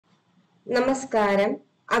നമസ്കാരം.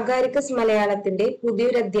 Agaricus മലയാളത്തിന്റെ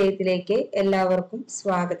പുതിയൊരു അധ്യായത്തിലേക്ക് എല്ലാവർക്കും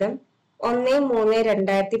സ്വാഗതം.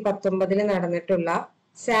 1-3-2019 നടന്നിട്ടുള്ള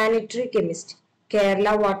sanitary chemist Kerala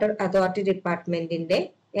water authority ഡിപ്പാർട്ട്മെന്റിന്റെ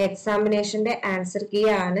എക്സാമിനേഷന്റെ ആൻസർ കീ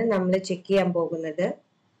ആണ് നമ്മൾ ചെക്ക് ചെയ്യാൻ പോകുന്നത്.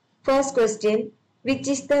 First question, which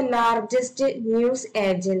is the largest news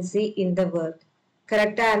agency in the world?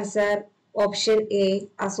 Correct answer option A,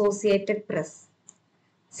 Associated Press.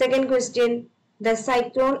 Second question, the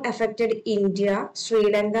cyclone affected India, Sri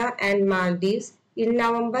Lanka and Maldives in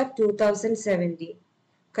November 2017.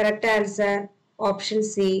 Correct answer option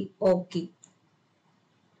C, Oki.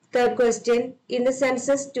 Third question, in the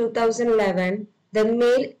census 2011, the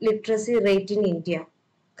male literacy rate in India.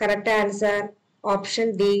 Correct answer option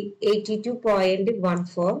D,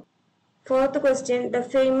 82.14. Fourth question, the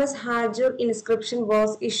famous Hajur inscription was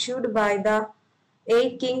issued by the A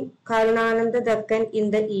King Karunananda Dakkan in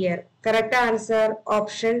the year. Correct answer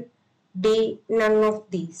option D, none of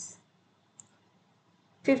these.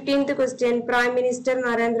 15th question, Prime Minister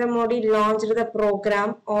Narendra Modi launched the program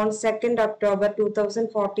on 2nd October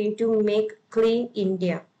 2014 to make clean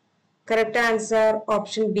India. Correct answer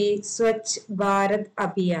option B, Swachh Bharat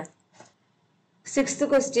Abhiyan. Sixth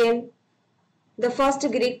question, the first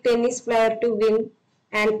Greek tennis player to win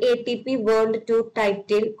an ATP World Tour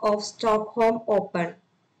title of Stockholm Open.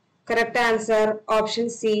 Correct answer option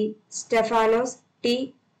C, Stefanos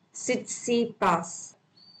Tsitsipas.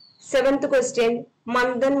 Seventh question,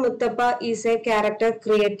 Mandan Muttappa is a character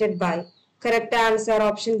created by. Correct answer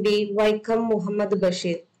option B, Vaikam Muhammad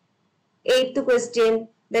Bashir. Eighth question,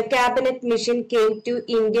 the cabinet mission came to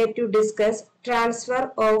India to discuss transfer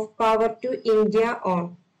of power to India on.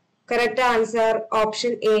 Correct answer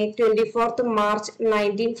option A, 24th March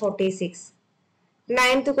 1946.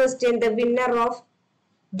 Ninth question, the winner of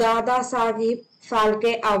Dada Sahib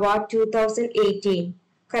Phalke Award 2018.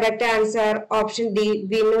 Correct answer option D,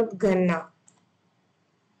 Vinod Khanna.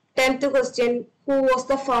 10th question, who was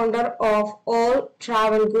the founder of All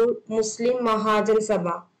Travancore Muslim Mahajan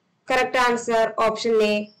Sabha? Correct answer option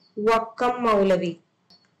A, Vakkam Maulavi.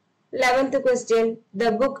 11th question, the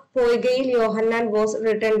book Poigayil Yohannan was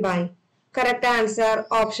written by. Correct answer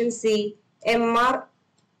option C, M.R.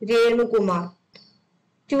 Renukumar.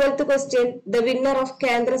 12th question, the winner of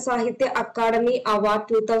Kendra Sahitya Akademi Award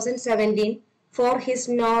 2017 for his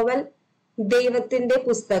novel Devathinte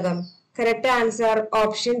Pusthakam. Correct answer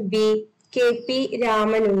option B, K.P.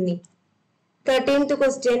 Ramanunni. 13th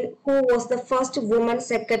question, who was the first woman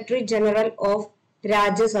Secretary General of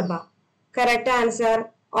Rajya Sabha? Correct answer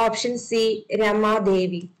option C, Rama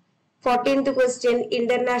Devi. 14th question,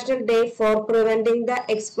 International Day for Preventing the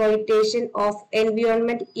Exploitation of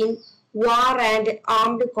Environment in War and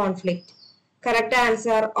Armed Conflict. Correct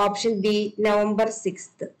answer option B, November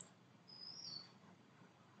 6th.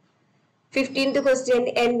 15th question,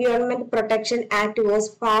 Environment Protection Act was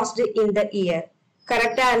passed in the year.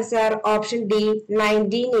 Correct answer option D,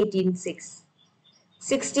 1986.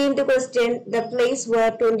 16th question, the place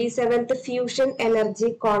where 27th Fusion Energy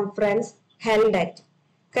Conference held at.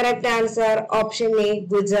 Correct answer option A,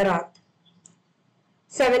 Gujarat.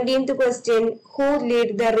 17th question, who led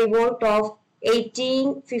the revolt of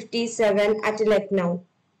 1857 at Lucknow?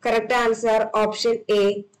 Correct answer option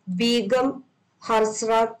A, Begum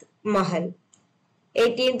Harsrat Mahal.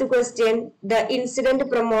 18th question, the incident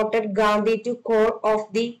promoted Gandhi to core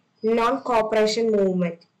of the non-cooperation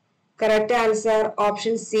movement. Correct answer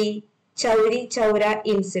option C, Chauri Chaura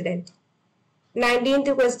incident.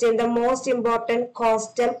 19th question, the most important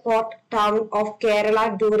coastal port town of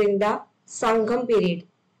Kerala during the Sangam period.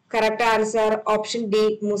 Correct answer option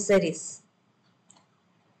D, Musaris.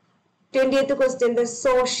 20th question, the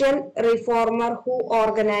social reformer who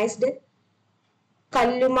organized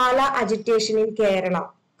Kallumala agitation in Kerala.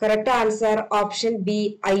 Correct answer option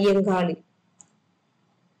B, Ayyangali.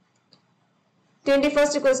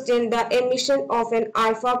 21st question, the emission of an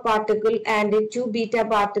alpha particle and two beta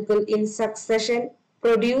particle in succession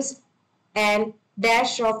produce an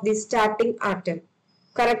dash of the starting atom.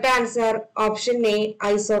 Correct answer option A,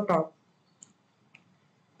 isotope.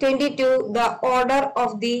 22, the order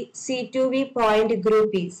of the C2V point group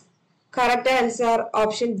is. Correct answer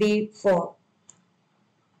option B, 4.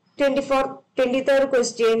 23rd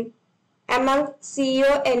question, among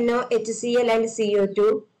CONO, HCl and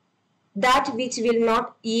CO2, that which will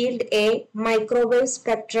not yield a microwave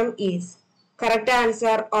spectrum is. Correct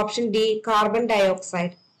answer option D, carbon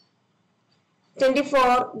dioxide.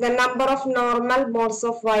 24, the number of normal modes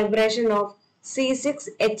of vibration of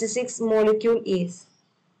C6H6 molecule is.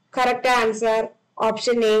 Correct answer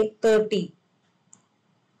option A, 30.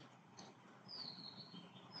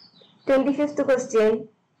 25th question,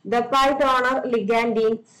 the pi donor ligand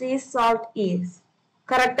in sea salt is?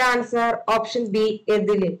 Correct answer option B,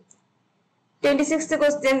 ethylene. 26th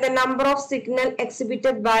question. The number of signal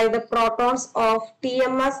exhibited by the protons of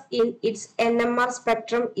TMS in its NMR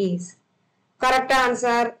spectrum is? Correct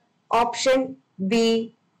answer option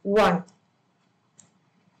B, 1.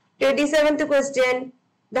 27th question.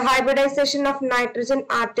 The hybridization of nitrogen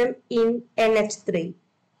atom in NH3.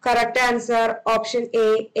 Correct answer option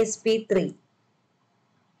A, sp3.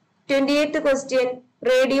 28th question.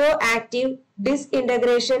 Radioactive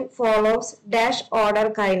disintegration follows dash order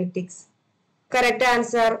kinetics. Correct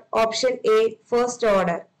answer option A, first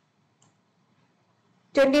order.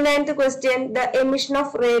 29th question. The emission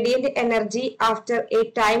of radiant energy after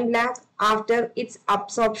a time lag after its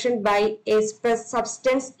absorption by a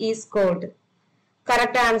substance is called.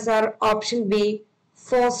 Correct answer option B,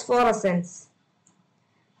 phosphorescence.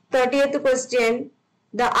 30th question.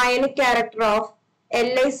 The ionic character of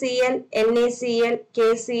LiCl, NaCl,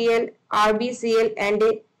 KCl, RbCl and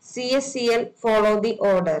CSCl follow the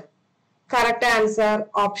order. Correct answer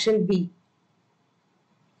option B.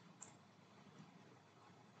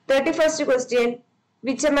 31st question.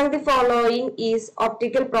 Which among the following is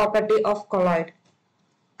optical property of colloid?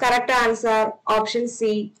 Correct answer option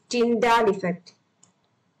C, Tyndall effect.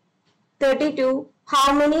 32.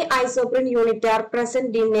 How many isoprene units are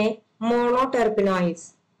present in a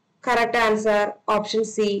monoterpenoids? Correct answer option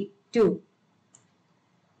C, 2.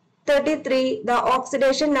 33. The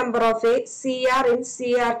oxidation number of a Cr in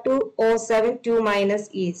Cr2O7 2-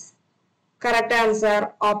 is? Correct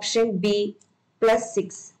answer option B,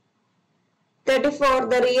 +6. 34.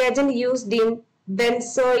 The reagent used in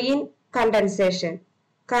benzoin condensation.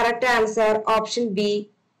 Correct answer option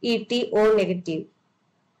B, EtO negative.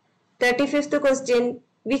 35th question.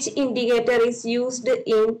 Which indicator is used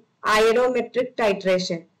in iodometric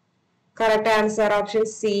titration? Correct answer option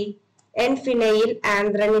C, N-phenyl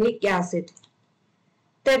andranilic acid.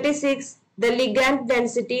 36. The ligand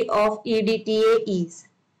density of EDTA is?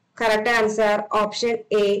 Correct answer option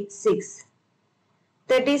A, 6.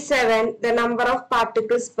 37. The number of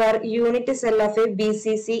particles per unit cell of a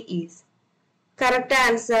BCC is? Correct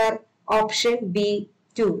answer option B,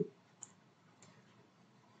 2.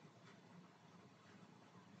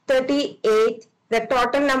 38. The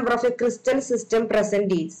total number of a crystal system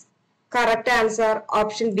present is? Correct answer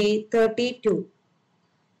option B, 32.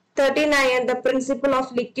 39. The principle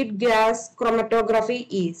of liquid gas chromatography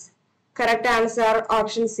is? Correct answer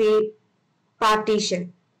option C,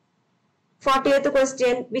 partition. 40th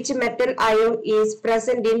question. Which metal ion is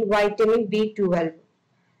present in vitamin B12?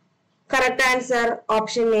 Correct answer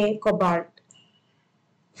option A, cobalt.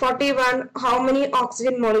 41. How many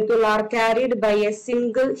oxygen molecules are carried by a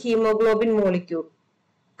single hemoglobin molecule?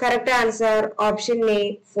 Correct answer option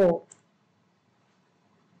A, 4.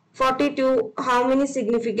 42. How many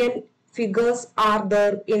significant figures are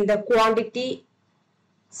there in the quantity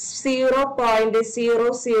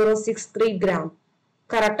 0.0063 gram?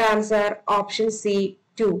 Correct answer option C,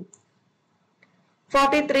 2.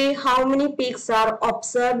 43. How many peaks are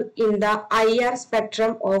observed in the IR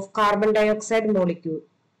spectrum of carbon dioxide molecule?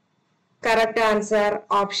 Correct answer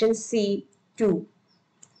option C, 2.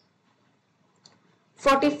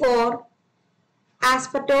 44.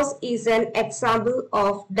 Asbestos is an example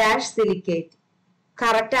of dash silicate.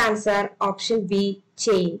 Correct answer option B,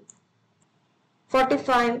 chain.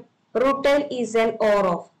 45. Rutile is an ore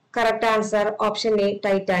of. Correct answer option A,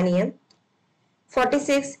 titanium.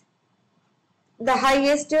 46. The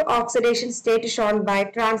highest oxidation state shown by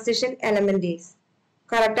transition element is?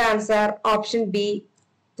 Correct answer option B,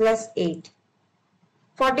 +8.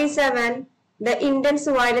 47. The intense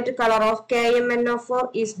violet color of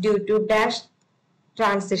KMnO4 is due to dash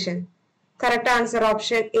transition. Correct answer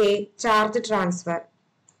option A, charge transfer.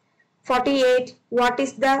 48. What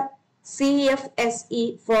is the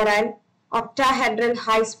CFSE for an octahedral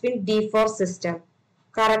high-spin D4 system?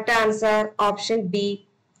 Correct answer option B,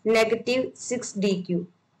 -6 dq.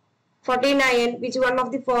 49. Which one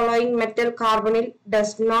of the following metal carbonyl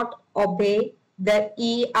does not obey the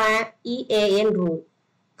EAN rule?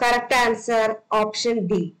 Correct answer option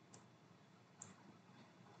D.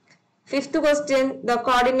 5th question. The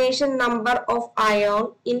coordination number of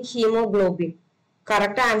ion in hemoglobin.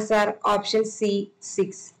 Correct answer option C,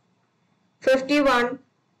 6. 51.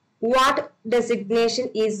 What designation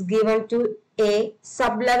is given to a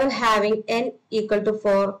sublevel having n equal to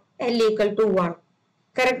 4, L equal to 1?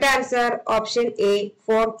 Correct answer option A,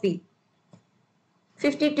 4p.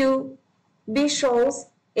 52. B shows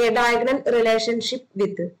a diagonal relationship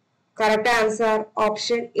with. Correct answer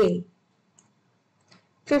option A.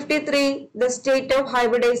 53. The state of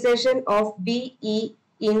hybridization of BE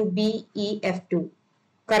in BeF2.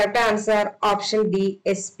 Correct answer option D,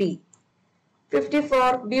 SP.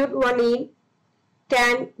 54. But1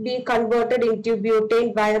 can be converted into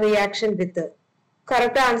butane by reaction with.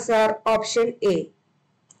 Correct answer option A.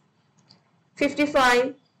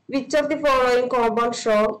 55. Which of the following compounds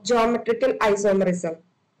show geometrical isomerism?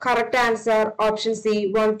 Correct answer option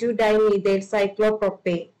C, 1,2-dimethyl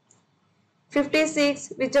cyclopropane.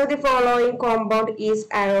 56. Which of the following compound is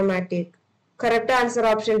aromatic? Correct answer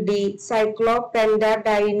option D,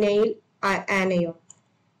 cyclopentadienyl anion.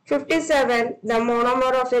 57. The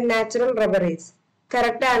monomer of a natural rubber is.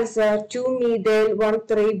 Correct answer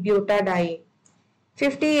 2-methyl-1,3-butadiene.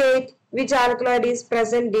 58. Which alkaloid is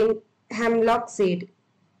present in hemlock seed?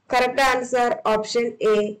 Correct answer option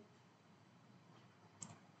A.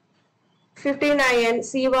 59.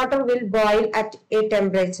 Seawater will boil at a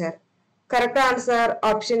temperature. Correct answer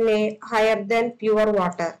option A, higher than pure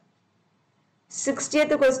water.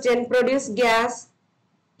 60th question. Produced gas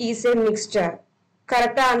is a mixture.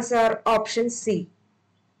 Correct answer option C.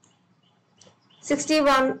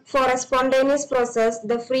 61. For a spontaneous process,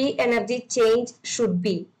 the free energy change should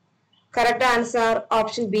be. Correct answer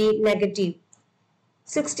option B, negative.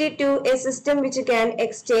 62. A system which can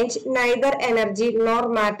exchange neither energy nor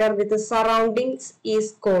matter with the surroundings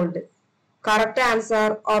is called. Correct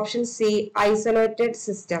answer option C, isolated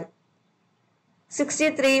system.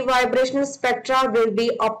 63. Vibrational spectra will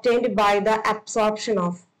be obtained by the absorption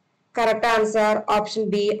of. Correct answer option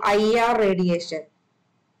B, IR radiation.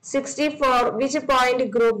 64. Which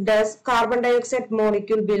point group does carbon dioxide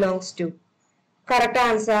molecule belongs to? Correct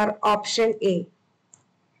answer option A.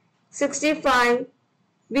 65.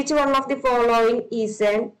 Which one of the following is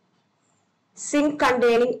an zinc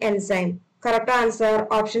containing enzyme? Correct answer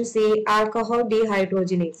option C, alcohol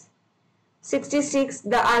dehydrogenase. 66.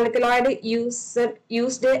 The alkaloid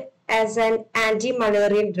used as an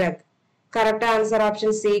anti-malarial drug. Correct answer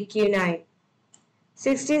option C, quinine.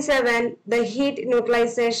 67. The heat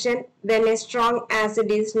neutralization when a strong acid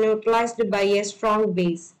is neutralized by a strong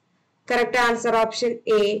base. Correct answer option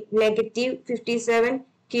A, negative 57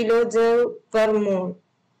 kilojoule per mole.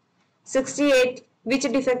 68. Which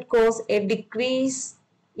defect causes a decrease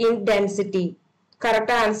in density? Correct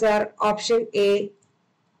answer option A.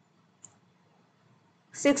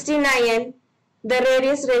 69. The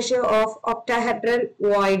radius ratio of octahedral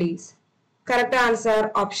void is. Correct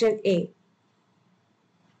answer option A.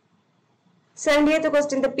 70th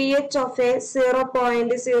question. The pH of a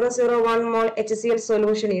 0.001 mole HCl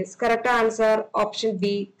solution is. Correct answer option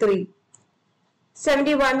B, 3.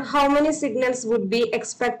 71. How many signals would be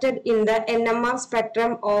expected in the NMR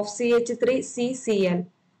spectrum of CH3CCl?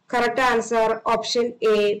 Correct answer option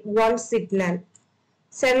A, 1 signal.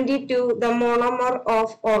 72. The monomer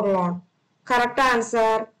of orlon. Correct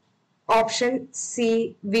answer option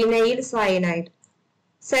C, vinyl cyanide.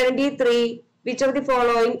 73. Which of the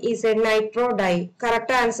following is a nitro dye?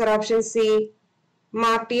 Correct answer option C,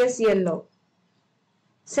 Martius yellow.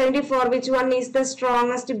 74. Which one is the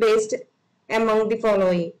strongest base among the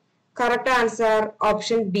following? Correct answer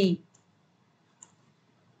option B.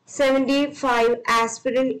 75.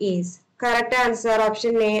 Aspirin is. Correct answer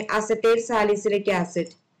option A, acetate salicylic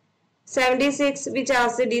acid. 76. Which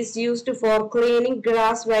acid is used for cleaning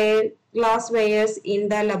glass wires in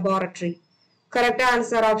the laboratory? Correct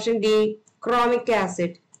answer option D, chromic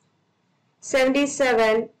acid.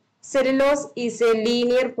 77. Cellulose is a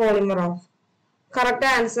linear polymer of. Correct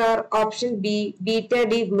answer option B, beta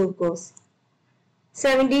D glucose.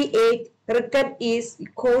 78. Ricket is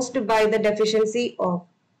caused by the deficiency of.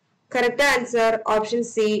 Correct answer option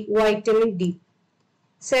C, vitamin D.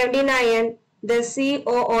 79. The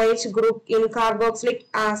COOH group in carboxylic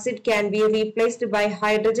acid can be replaced by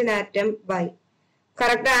hydrogen atom by.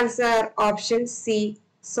 Correct answer option C,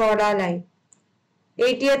 soda lime.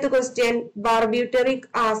 80th question. Barbituric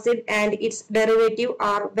acid and its derivative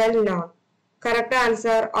are well known. Correct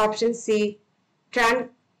answer option C,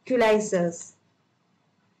 tranquilizers.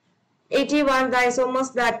 81. The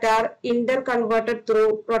isomers that are interconverted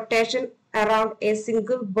through rotation around a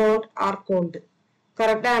single bond are called.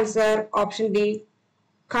 Correct answer option D,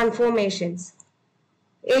 conformations.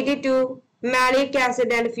 82. Malic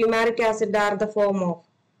acid and fumaric acid are the form of.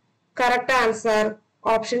 Correct answer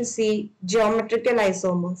option C, geometrical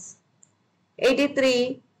isomers.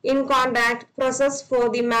 83. In contact process for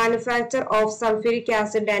the manufacture of sulfuric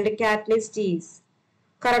acid and catalyst is.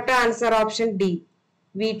 Correct answer option D,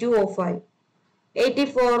 V2O5.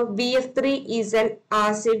 84. BF3 is an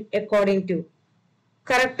acid according to.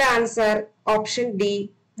 Correct answer option D,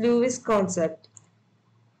 Lewis concept.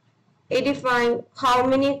 85. How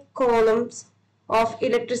many columns of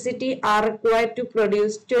electricity are required to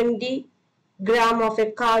produce 20 gram of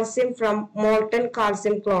a calcium from molten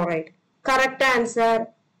calcium chloride? Correct answer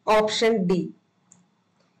option D.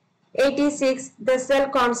 86. The cell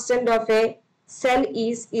constant of a cell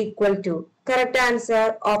is equal to. Correct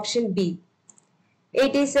answer option B.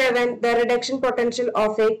 87. The reduction potential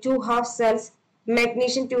of a two half cells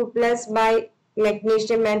magnesium 2 plus by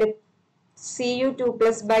magnesium and Cu 2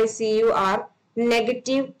 plus by Cu are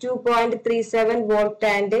negative 2.37 volt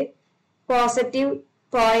and positive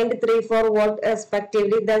 0.34 volt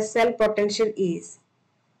respectively. The cell potential is.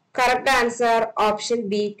 Correct answer option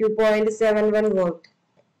B 2.71 volt.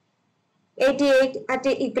 88. At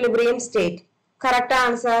a equilibrium state. Correct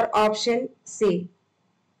answer option C.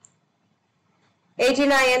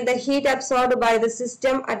 89. The heat absorbed by the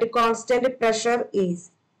system at a constant pressure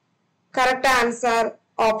is. Correct answer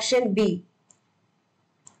option B.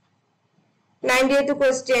 90th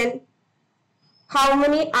question. How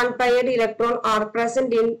many unpaired electrons are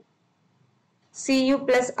present in Cu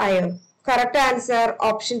plus ion? Correct answer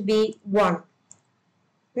option B 1.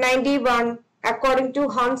 91. According to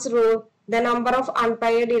Hund's rule, the number of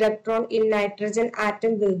unpaired electrons in nitrogen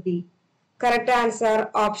atom will be. Correct answer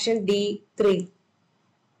option D 3.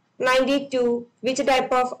 92. Which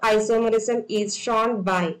type of isomerism is shown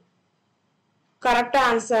by? Correct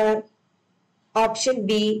answer option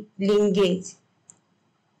B linkage.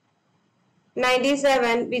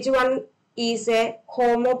 97. Which one is a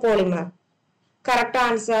homopolymer? Correct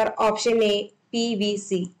answer option A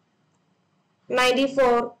PVC.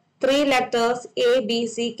 94. Three letters A, B,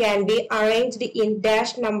 C can be arranged in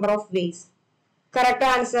dash number of ways. Correct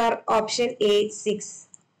answer option A 6.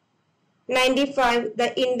 95.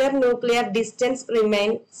 The internuclear distance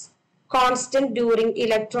remains constant during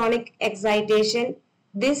electronic excitation.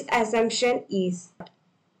 This assumption is.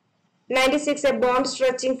 96. A bond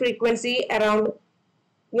stretching frequency around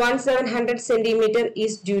 1700 cm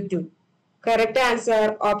is due to. Correct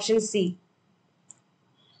answer option C.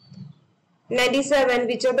 97.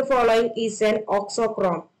 Which of the following is an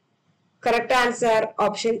oxochrome? Correct answer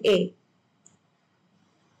option A.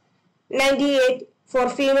 98. For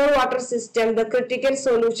phenol water system, the critical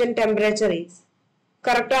solution temperature is.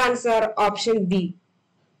 Correct answer option B.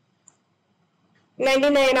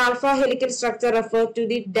 99. Alpha helical structure refers to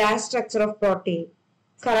the dash structure of protein.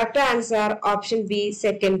 Correct answer option B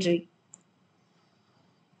secondary.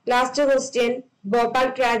 Last question.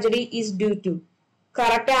 Bhopal tragedy is due to.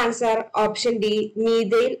 Correct answer option D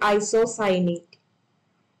methyl isocyanate.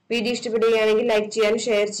 Video ഇഷ്ടപ്പെടുകയാണെങ്കിൽ like ചെയ്യാനും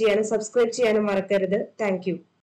share ചെയ്യാനും subscribe ചെയ്യാനും മറക്കരുത്. Thank you.